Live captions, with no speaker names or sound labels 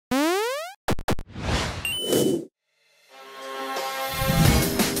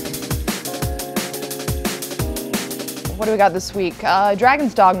What do we got this week?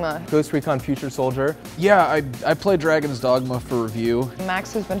 Dragon's Dogma. Ghost Recon Future Soldier. Yeah, I played Dragon's Dogma for review.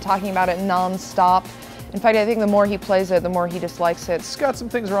 Max has been talking about it non-stop. In fact, I think the more he plays it, the more he dislikes it. It's got some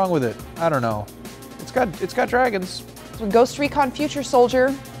things wrong with it. I don't know. It's got dragons. Ghost Recon Future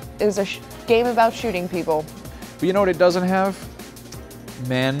Soldier is a game about shooting people. But you know what it doesn't have?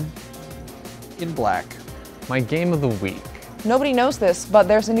 Men in black. My game of the week. Nobody knows this, but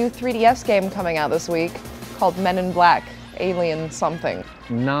there's a new 3DS game coming out this week called Men in Black, Alien something.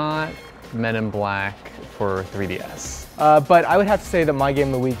 Not Men in Black for 3DS. But I would have to say that my game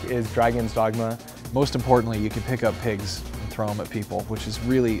of the week is Dragon's Dogma. Most importantly, you can pick up pigs and throw them at people, which is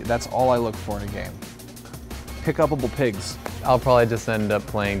really, that's all I look for in a game. Pick upable pigs. I'll probably just end up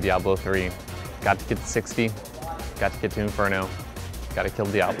playing Diablo 3. Got to get to 60, got to get to Inferno, got to kill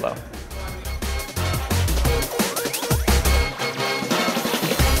Diablo.